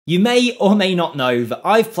You may or may not know that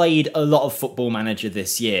I've played a lot of Football Manager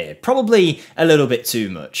this year, probably a little bit too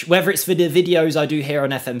much. Whether it's for the videos I do here on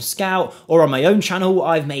FMSCOUT or on my own channel,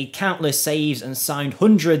 I've made countless saves and signed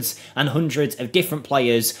hundreds and hundreds of different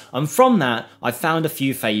players, and from that I've found a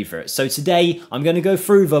few favourites. So today I'm going to go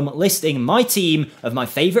through them, listing my team of my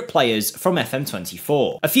favourite players from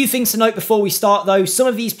FM24. A few things to note before we start though: some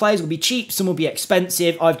of these players will be cheap, some will be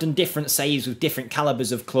expensive. I've done different saves with different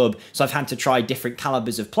calibers of club, so I've had to try different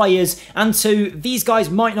calibers of players, and two, these guys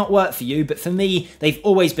might not work for you, but for me they've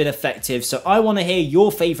always been effective. So I want to hear your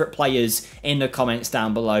favourite players in the comments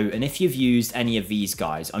down below, and if you've used any of these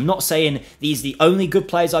guys. I'm not saying these are the only good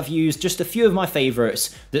players I've used, just a few of my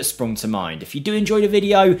favourites that sprung to mind. If you do enjoy the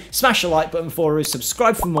video, smash the like button for us,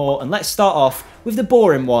 subscribe for more, and let's start off with the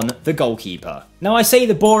boring one, the goalkeeper. Now I say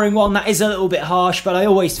the boring one, that is a little bit harsh, but I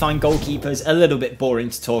always find goalkeepers a little bit boring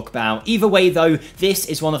to talk about. Either way though, this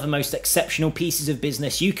is one of the most exceptional pieces of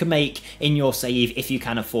business you can make in your save if you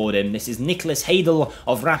can afford him. This is Nicholas Heidel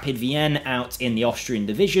of Rapid Vienna out in the Austrian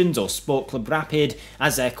divisions, or Sport Club Rapid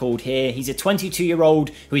as they're called here. He's a 22-year-old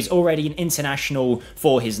who is already an international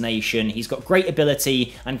for his nation. He's got great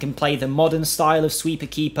ability and can play the modern style of sweeper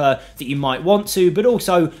keeper that you might want to, but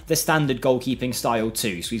also the standard goalkeeping style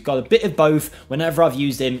too. So he's got a bit of both. Whenever I've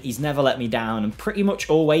used him, he's never let me down, and pretty much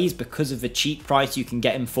always, because of the cheap price you can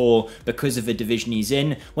get him for, because of the division he's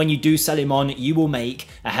in, when you do sell him on, you will make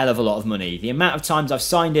a hell of a lot of money. The amount of times I've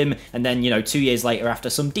signed him, and then, 2 years later, after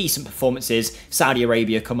some decent performances, Saudi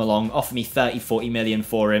Arabia come along, offer me 30-40 million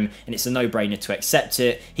for him, and it's a no-brainer to accept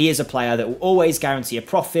it. He is a player that will always guarantee a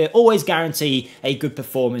profit, always guarantee a good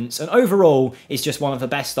performance, and overall is just one of the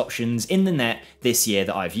best options in the net this year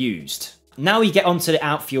that I've used. Now we get onto the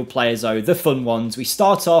outfield players though, the fun ones. We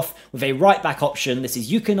start off with a right back option. This is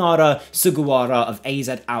Yukinara Sugawara of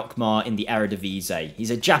AZ Alkmaar in the Eredivisie. He's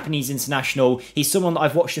a Japanese international. He's someone that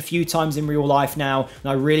I've watched a few times in real life now, and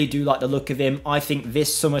I really do like the look of him. I think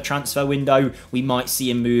this summer transfer window, we might see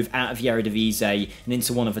him move out of the Eredivisie and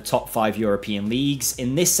into one of the top 5 European leagues.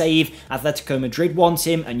 In this save, Atletico Madrid want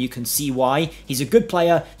him, and you can see why. He's a good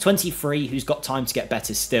player, 23, who's got time to get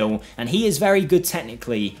better still, and he is very good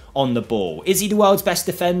technically on the ball. Is he the world's best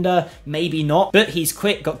defender? Maybe not, but he's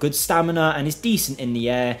quick, got good stamina, and is decent in the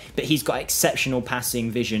air, but he's got exceptional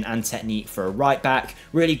passing, vision, and technique for a right back.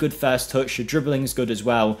 Really good first touch, the dribbling's good as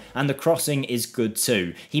well, and the crossing is good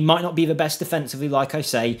too. He might not be the best defensively, like I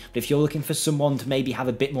say, but if you're looking for someone to maybe have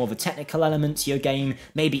a bit more of a technical element to your game,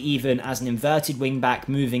 maybe even as an inverted wing back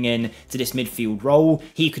moving in to this midfield role,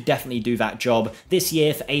 he could definitely do that job. This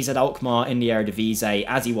year for AZ Alkmaar in the Eredivisie,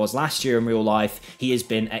 as he was last year in real life, he has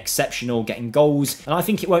been exceptional, getting goals, and I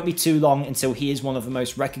think it won't be too long until he is one of the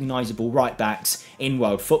most recognisable right backs in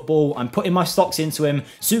world football. I'm putting my stocks into him.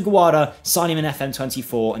 Sugawara, sign him in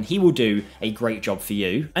FM24 and he will do a great job for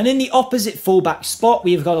you. And in the opposite fullback spot,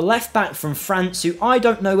 we've got a left back from France who I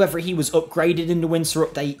don't know whether he was upgraded in the winter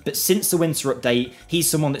update, but since the winter update, he's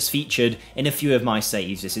someone that's featured in a few of my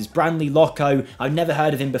saves. This is Bradley Locco. I've never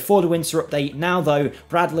heard of him before the winter update. Now though,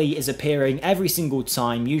 Bradley is appearing every single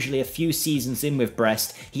time, usually a few seasons in with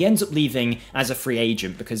Brest. He ends up leaving as a free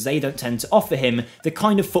agent because they don't tend to offer him the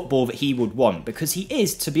kind of football that he would want, because he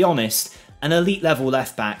is, to be honest, an elite level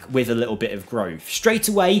left back with a little bit of growth. Straight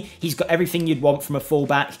away, he's got everything you'd want from a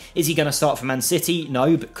fullback. Is he going to start for Man City?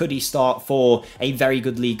 No, but could he start for a very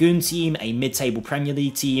good Ligue 1 team, a mid-table Premier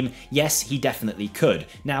League team? Yes, he definitely could.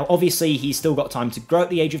 Now, obviously, he's still got time to grow at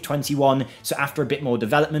the age of 21, so after a bit more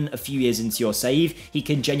development, a few years into your save, he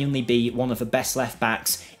can genuinely be one of the best left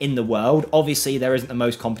backs in the world. Obviously, there isn't the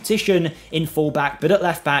most competition in fullback, but at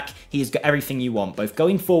left back, he has got everything you want, both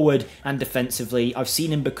going forward and defensively. I've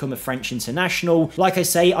seen him become a French international. Like I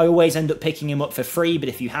say, I always end up picking him up for free, but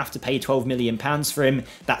if you have to pay £12 million for him,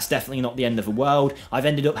 that's definitely not the end of the world. I've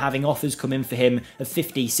ended up having offers come in for him of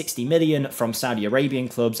 50, 60 million from Saudi Arabian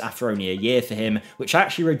clubs after only a year for him, which I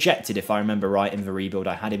actually rejected if I remember right in the rebuild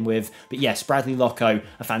I had him with. But yes, Bradley Locco,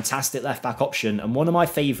 a fantastic left back option and one of my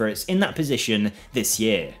favourites in that position this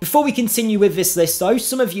year. Before we continue with this list though,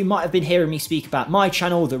 some of you might have been hearing me speak about my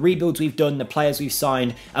channel, the rebuilds we've done, the players we've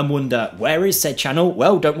signed, and wonder, where is said channel?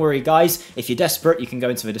 Well, don't worry guys. If you're desperate, you can go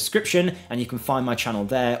into the description and you can find my channel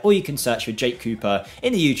there, or you can search for Jake Cooper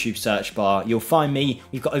in the YouTube search bar. You'll find me.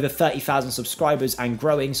 We've got over 30,000 subscribers and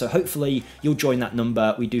growing, so hopefully you'll join that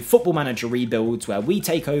number. We do Football Manager rebuilds where we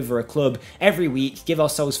take over a club every week, give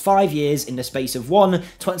ourselves 5 years in the space of one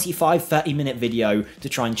 25-30 minute video to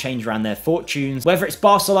try and change around their fortunes. Whether it's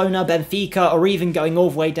Barcelona, Benfica, or even going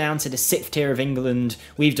all the way down to the 6th tier of England,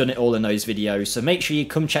 we've done it all in those videos, so make sure you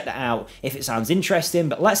come check that out if it sounds interesting.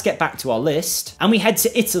 But let's get back to to our list, and we head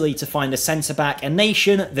to Italy to find a centre-back, a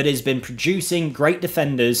nation that has been producing great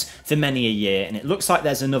defenders for many a year, and it looks like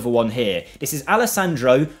there's another one here. This is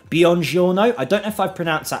Alessandro Biongiorno. I don't know if I've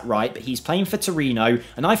pronounced that right, but he's playing for Torino,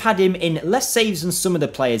 and I've had him in less saves than some of the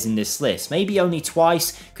players in this list. Maybe only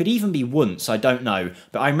twice, could even be once, I don't know.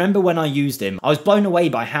 But I remember when I used him, I was blown away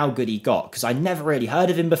by how good he got, because I never really heard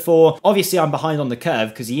of him before. Obviously, I'm behind on the curve,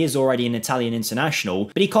 because he is already an Italian international,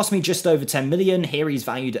 but he cost me just over 10 million. Here he's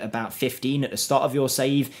valued at about 15 at the start of your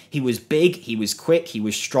save. He was big, he was quick, he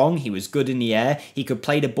was strong, he was good in the air, he could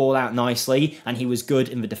play the ball out nicely, and he was good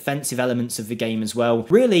in the defensive elements of the game as well.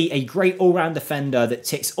 Really a great all-round defender that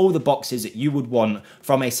ticks all the boxes that you would want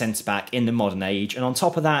from a centre-back in the modern age. And on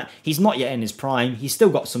top of that, he's not yet in his prime, he's still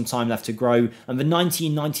got some time left to grow, and the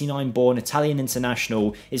 1999 born Italian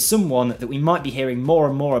international is someone that we might be hearing more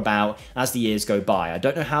and more about as the years go by. I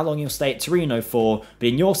don't know how long he'll stay at Torino for, but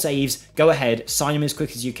in your saves, go ahead, sign him as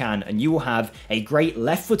quick as you can, and you will have a great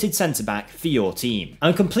left-footed centre-back for your team.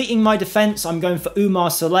 And completing my defence, I'm going for Umar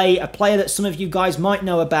Saleh, a player that some of you guys might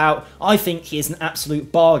know about. I think he is an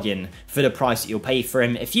absolute bargain for the price that you'll pay for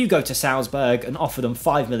him. If you go to Salzburg and offer them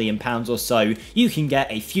 £5 million or so, you can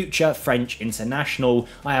get a future French international.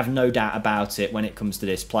 I have no doubt about it when it comes to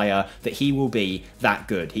this player, that he will be that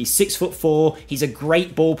good. He's 6'4", he's a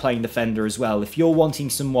great ball-playing defender as well. If you're wanting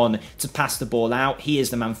someone to pass the ball out, he is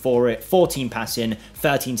the man for it. 14 passing,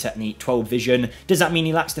 13 technique, 12 vision. Does that mean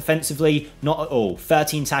he lacks defensively? Not at all.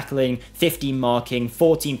 13 tackling, 15 marking,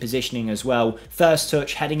 14 positioning as well. First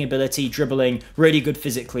touch, heading ability, dribbling, really good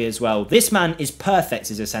physically as well. This man is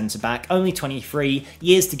perfect as a centre-back, only 23,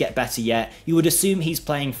 years to get better yet. You would assume he's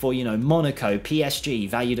playing for, you know, Monaco, PSG,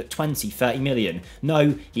 valued at 20, 30 million.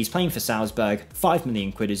 No, he's playing for Salzburg, 5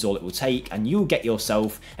 million quid is all it will take, and you'll get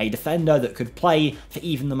yourself a defender that could play for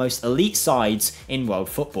even the most elite sides in world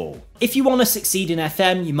football. If you want to succeed in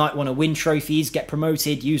FM, you might want to win trophies, get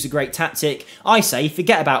promoted, use a great tactic. I say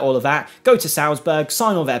forget about all of that, go to Salzburg,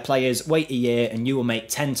 sign all their players, wait a year, and you will make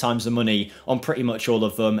 10 times the money on pretty much all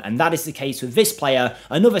of them. And that is the case with this player,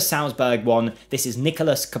 another Salzburg one. This is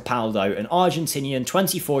Nicolas Capaldo, an Argentinian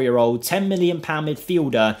 24-year-old, £10 million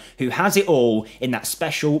midfielder who has it all in that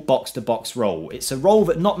special box-to-box role. It's a role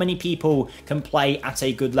that not many people can play at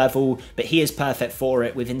a good level, but he is perfect for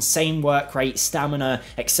it, with insane work rate, stamina,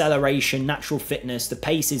 acceleration, natural fitness. The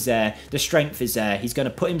pace is there, the strength is there. He's going to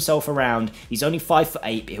put himself around. He's only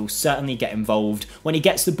 5'8", but he'll certainly get involved. When he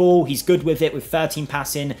gets the ball, he's good with it, with 13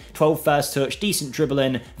 passing, 12 first touch, decent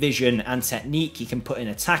dribbling, vision and technique. He can put in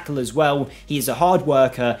a tackle as well. He is a hard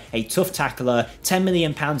worker, a tough tackler. £10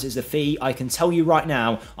 million is the fee. I can tell you right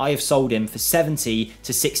now, I have sold him for 70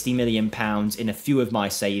 to 60 million pounds in a few of my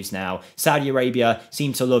saves now. Saudi Arabia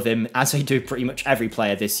seem to love him, as they do pretty much every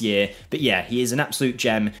player this year. But yeah, he is an absolute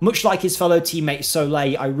gem. Much like his fellow teammate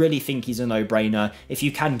Solé, I really think he's a no-brainer. If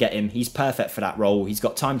you can get him, he's perfect for that role. He's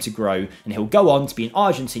got time to grow, and he'll go on to be an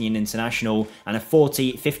Argentinian international and a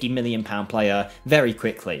 40, 50 million pound player very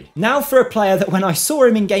quickly. Now for a player that when I saw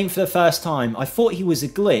him in game for the first time, I thought he was a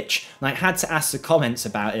glitch, and I had to ask the comments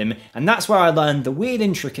about him, and that's where I learned the weird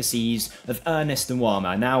intricacies of Ernest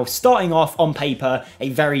Nwama. Now, starting off on paper, a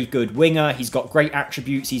very good winger. He's got great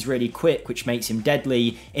attributes. He's really quick, which makes him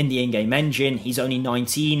deadly in the in-game engine. He's only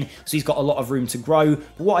 19, so he's got a lot of room to grow.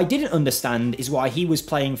 But what I didn't understand is why he was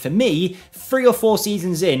playing for me 3 or 4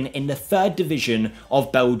 seasons in the 3rd division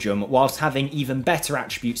of Belgium, whilst having even better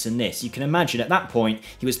attributes than this. You can imagine at that point,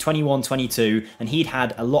 he was 21, 22, and he'd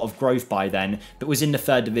had a lot of growth by then, but was in the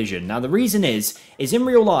 3rd division. Now, the reason is in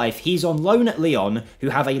real life, he's on loan at Lyon, who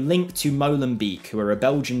have a link to Molenbeek, who are a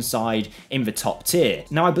Belgian side in the top tier.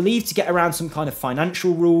 Now, I believe to get around some kind of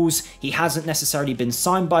financial rules, he hasn't necessarily been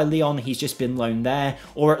signed by Lyon, he's just been loaned there,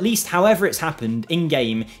 or at least however it's happened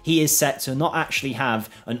in-game, he is set to not actually have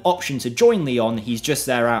an option to join Lyon, he's just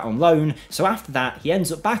there out on loan. So after that, he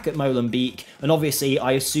ends up back at Molenbeek, and obviously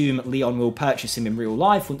I assume Lyon will purchase him in real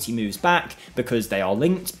life once he moves back, because they are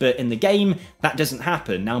linked, but in the game, that doesn't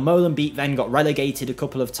happen. Now, Molenbeek then got relegated a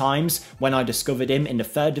couple of times when I discovered him in the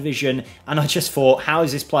 3rd division, and I just thought, how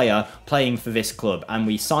is this player playing for this club? And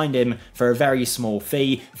we signed him for a very small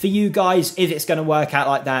fee. For you guys, if it's going to work out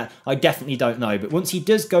like that, I definitely don't know, but once he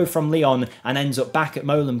does go from Lyon and ends up back at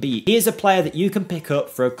Molenbeek, he is a player that you can pick up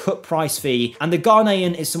for a cut price fee, and the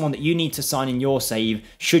Ghanaian is someone that you need to sign in your save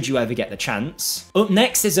should you ever get the chance. Up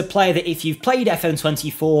next is a player that if you've played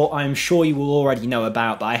FM24, I'm sure you will already know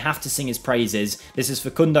about, but I have to sing his praises. This is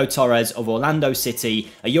Facundo Torres of Orlando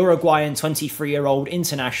City, a Uruguayan 23-year-old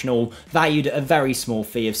international valued at a very small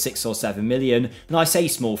fee of 6 or 7 million, and I say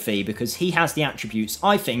small fee because he has the attributes,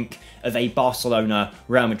 I think, of a Barcelona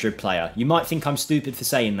Real Madrid player. You might think I'm stupid for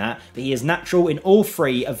saying that, but he is natural in all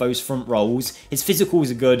three of those front roles. His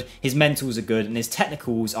physicals are good, his mentals are good, and his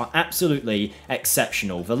technicals are absolutely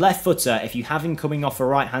exceptional. The left footer, if you have him coming off a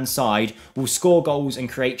right-hand side, will score goals and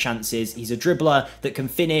create chances. He's a dribbler that can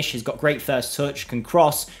finish, he's got great first touch, can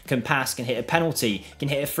cross, can pass, can hit a penalty, can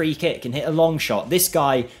hit a free kick, can hit a long shot. This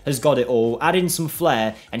guy has got it all. Add in some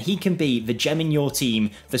flair, and he can be the gem in your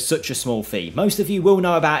team for such a small fee. Most of you will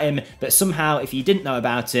know about him, but somehow, if you didn't know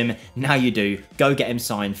about him, now you do. Go get him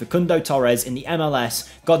signed. Facundo Torres in the MLS.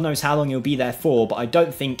 God knows how long he'll be there for, but I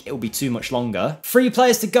don't think it'll be too much longer. 3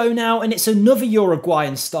 players to go now, and it's another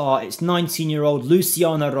Uruguayan star. It's 19-year-old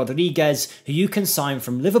Luciano Rodriguez, who you can sign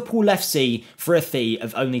from Liverpool FC for a fee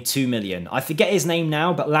of only 2 million. I forget his name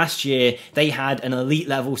now, but last year they had an elite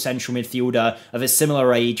level central midfielder of a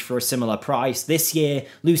similar age for a similar price. This year,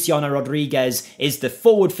 Luciano Rodriguez is the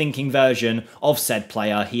forward-thinking version of said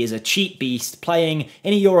player. He is a cheap beast playing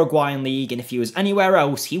in a Uruguayan league, and if he was anywhere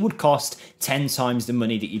else, he would cost 10 times the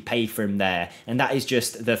money that you'd pay for him there. And that is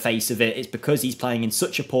just the face of it. It's because he's playing in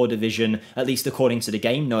such a poor division, at least according to the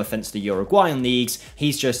game. No offense to the Uruguayan leagues.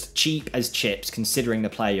 He's just cheap as chips considering the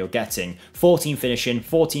player you're getting. 14 finishing,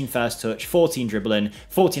 14 first touch, 14 dribbling,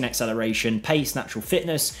 14 acceleration, pace, natural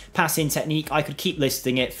fitness, passing technique. I could keep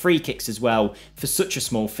listing it. Free kicks as well for such a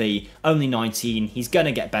small fee. Only 19. He's going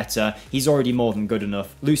to get better. He's already more than good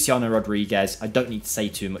enough. Luciano Rodriguez. I don't need to say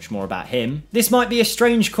too much more about him. This might be a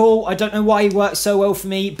strange call. I don't know why he worked so well for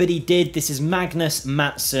me, but he did. This is Magnus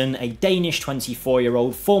Mattsson, a Danish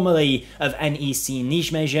 24-year-old, formerly of NEC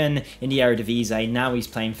Nijmegen in the Eredivisie. Now he's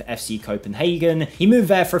playing for FC Copenhagen. He moved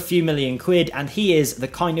there for a few million quid, and he is the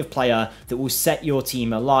kind of player that will set your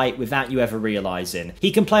team alight without you ever realising.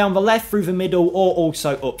 He can play on the left, through the middle, or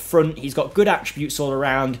also up front. He's got good attributes all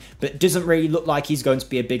around, but doesn't really look like he's going to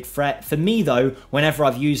be a big threat. For me though, whenever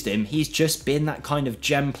I've used him, he's just been that kind of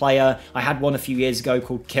gem player. I had one a few years ago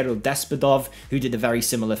called Kirill Despodov, who did a very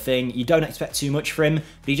similar thing. You don't expect too much from him,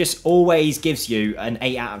 but he just always gives you an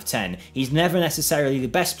 8 out of 10. He's never necessarily the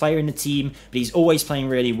best player in the team, but he's always playing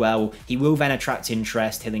really well. He will then attract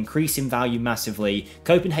interest. He'll increase in value massively.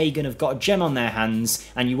 Copenhagen have got a gem on their hands,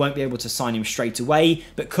 and you won't be able to sign him straight away,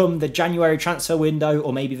 but come the January transfer window,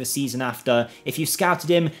 or maybe the season after, if you've scouted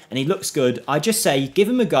him and he looks good, I just say give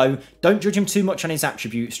him a go. Don't judge him too much on his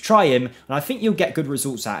attributes. Try him, and I think you'll get good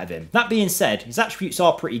results out of him. That being said, his attributes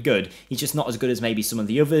are pretty good. He's just not as good as maybe some of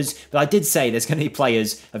the others, but I did say there's going to be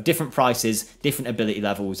players of different prices, different ability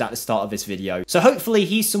levels at the start of this video. So hopefully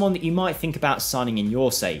he's someone that you might think about signing in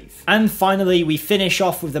your save. And finally, we finish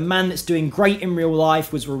off with the man that's doing great in real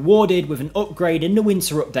life, was rewarded with an upgrade in the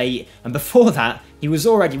winter update, and before that, he was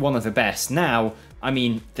already one of the best. Now, I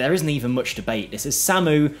mean, there isn't even much debate. This is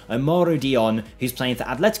Samu Omorodion, who's playing for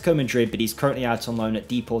Atletico Madrid, but he's currently out on loan at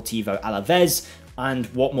Deportivo Alavés. And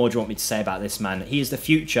what more do you want me to say about this man? He is the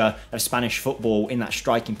future of Spanish football in that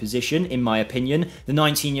striking position, in my opinion. The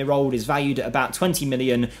 19-year-old is valued at about 20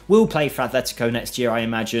 million, will play for Atletico next year, I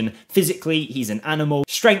imagine. Physically, he's an animal.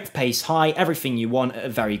 Strength, pace, high, everything you want at a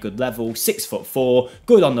very good level. 6'4",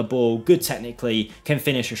 good on the ball, good technically, can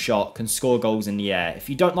finish a shot, can score goals in the air. If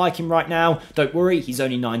you don't like him right now, don't worry, he's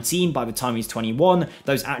only 19. By the time he's 21,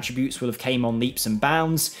 those attributes will have came on leaps and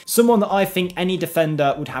bounds. Someone that I think any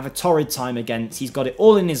defender would have a torrid time against. He's got it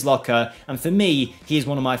all in his locker, and for me, he is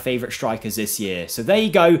one of my favourite strikers this year. So there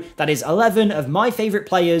you go, that is 11 of my favourite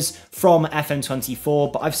players from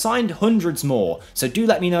FM24, but I've signed hundreds more, so do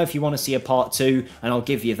let me know if you want to see a part 2, and I'll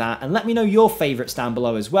give you that, and let me know your favourites down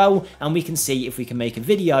below as well, and we can see if we can make a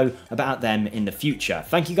video about them in the future.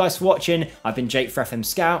 Thank you guys for watching. I've been Jake for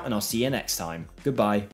FMSCOUT, and I'll see you next time. Goodbye.